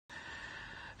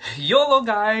YOLO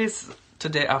guys!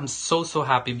 Today I'm so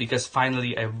happy because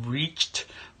finally I reached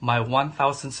my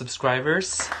 1,000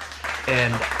 subscribers.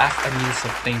 And as a means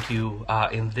of thank you,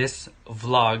 in this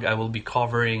vlog I will be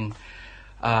covering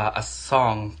a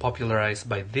song popularized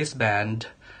by this band.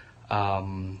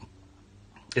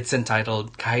 It's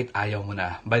entitled Kahit Ayaw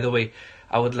Na. By the way,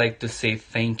 I would like to say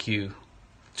thank you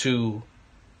to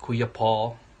Kuya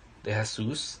Paul de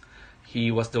Jesus.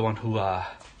 He was the one who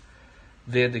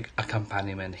did the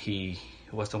accompaniment. He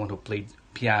was the one who played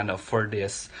piano for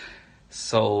this.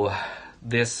 So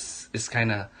this is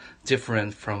kind of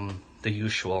different from the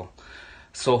usual.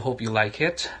 So hope you like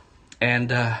it.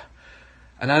 And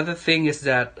another thing is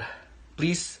that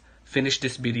please finish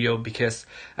this video because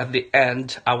at the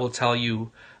end I will tell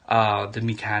you the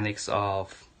mechanics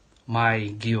of my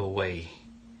giveaway.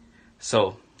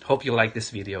 So hope you like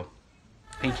this video.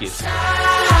 Thank you.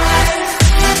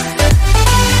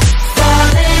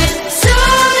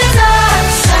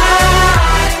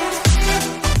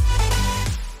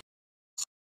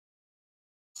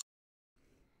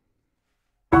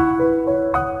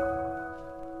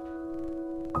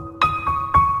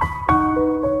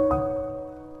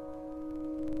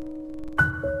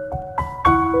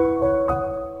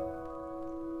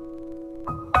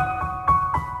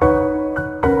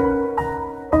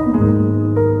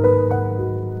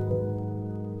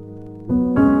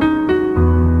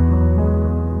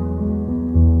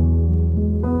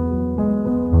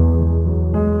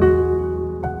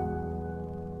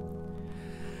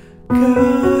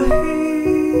 Kahit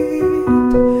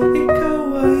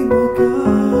ikaw ay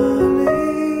magalit,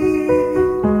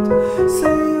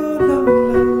 sa'yo lang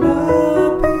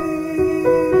lalapit,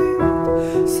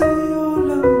 sa'yo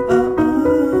lang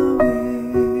aawit.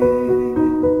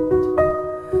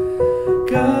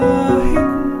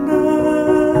 Kahit na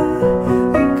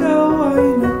ikaw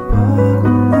ay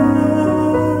nagbago na,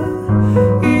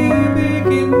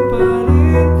 ibigin pa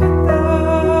rin kita.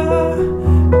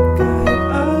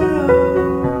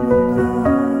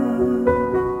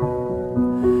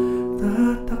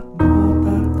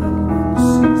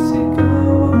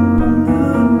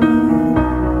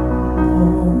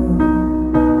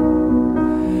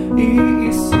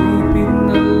 Iisipin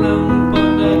na lang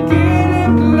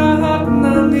panaginip lahat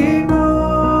ng ito.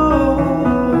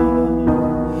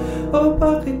 O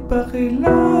bakit ba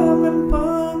kailangan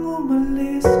pang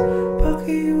umalis?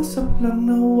 Pakiusap lang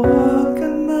na huwag ka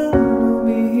nang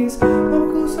lumihis.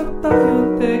 Mag-usap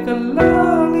tayo, teka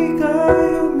lang,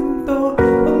 ika'y huminto.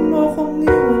 Huwag mo kong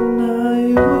iwan na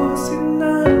ayusin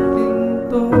natin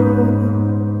to.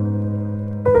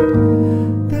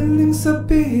 Daling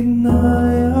sabihin na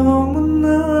ayaw mo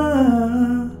na,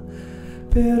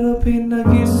 pero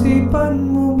pinag-isipan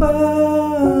mo ba?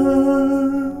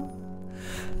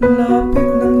 Lapit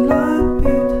ng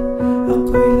lapit,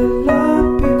 ako'y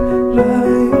lalapit.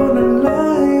 Layo ng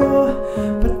layo,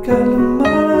 ba't ka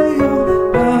lumalayo?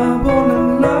 Labo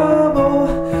ng labo,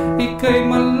 ika'y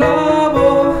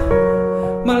malabo.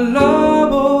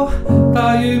 Malabo,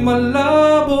 tayo'y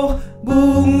malabo.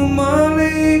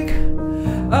 Bumalik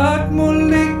at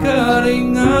muli ka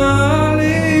ring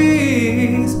alis.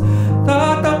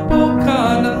 Tatakbo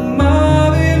ka ng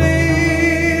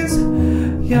mabilis,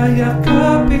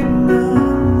 yayakapin ng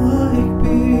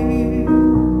mahigpit.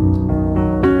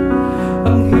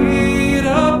 Ang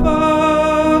hirap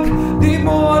pag di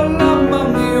mo alam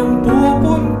ang iyong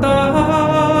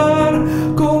pupuntahan.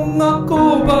 Kung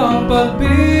ako ba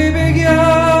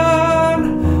pagbibigyan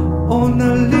o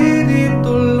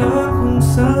nalilito lang kung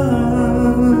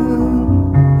saan.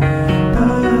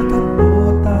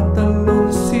 Tatakbo, tatalon,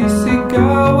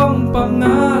 sisigaw ang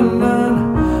pangalan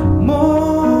mo.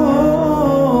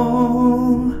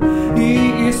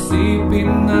 Iisipin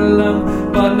na lang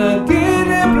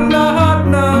panaginip lahat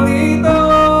ng ito.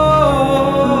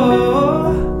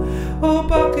 O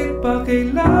bakit ba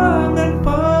kailangan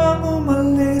pang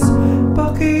umalis?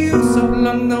 Pakiusap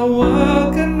lang na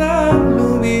huwag ka nang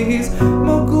lumihis.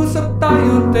 Mag-usap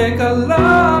tayo, teka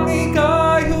lang,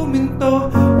 ika'y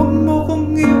huminto. Huwag mo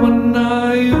kong iwan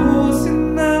na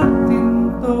ayusin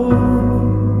natin to.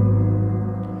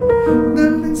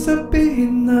 Daling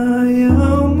sabihin na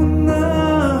ayaw mo na,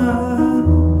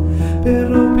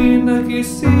 pero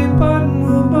pinag-isipan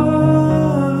mo ba?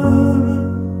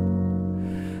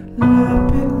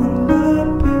 Lapit ng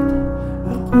lapit,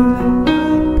 ako'y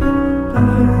lalapit.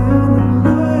 Layo ng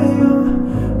layo,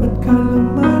 ba't ka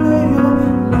lumalayo?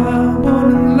 Labo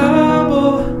ng labo,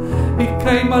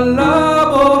 ika'y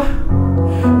malabo.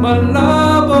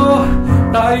 Malabo,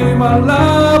 tayo'y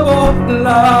malabo.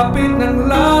 Lapit ng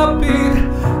lapit,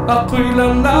 ako'y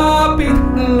lalapit.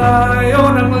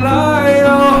 Layo ng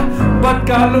layo, Ba't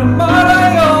ka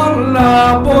lumalayo?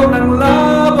 Labo ng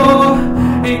labo,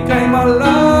 ika'y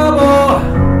malabo,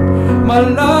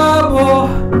 malabo.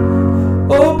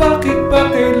 O bakit ba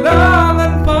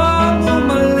kailangan pang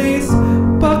umalis?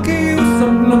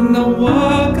 Pakiusap lang na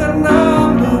huwag ka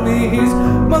nang lumihis.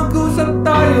 Mag-usap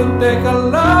tayo, teka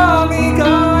lang,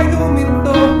 ika'y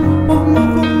huminto. Huwag mo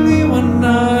kong iwan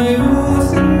na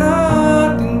ayusin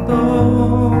natin to.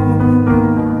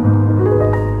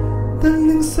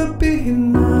 Daling sabihin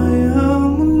na ayaw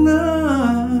mo na,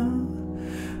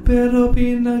 pero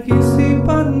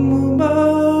pinag-isipan mo ba?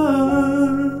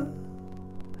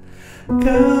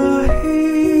 Kahit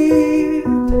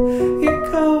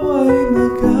ikaw ay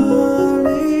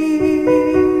magalit,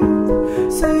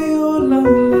 sa'yo lang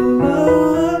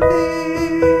lalapit.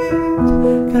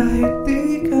 Kahit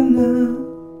di ka na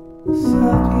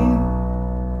sa'kin.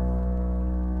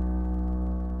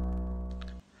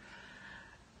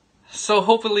 So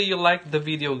hopefully you liked the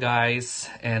video, guys,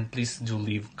 and please do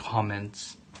leave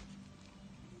comments.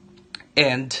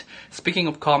 And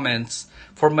speaking of comments,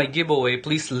 for my giveaway,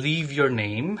 please leave your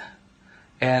name,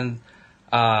 and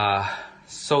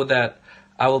so that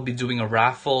I will be doing a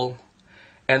raffle,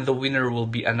 and the winner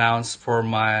will be announced for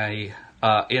my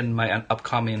in my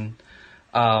upcoming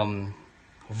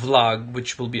vlog,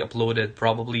 which will be uploaded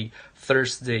probably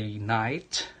Thursday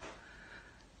night.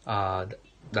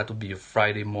 That will be a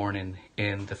Friday morning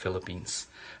in the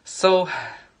Philippines. So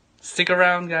stick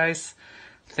around, guys.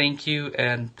 Thank you,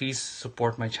 and please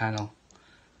support my channel.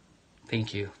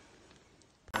 Thank you.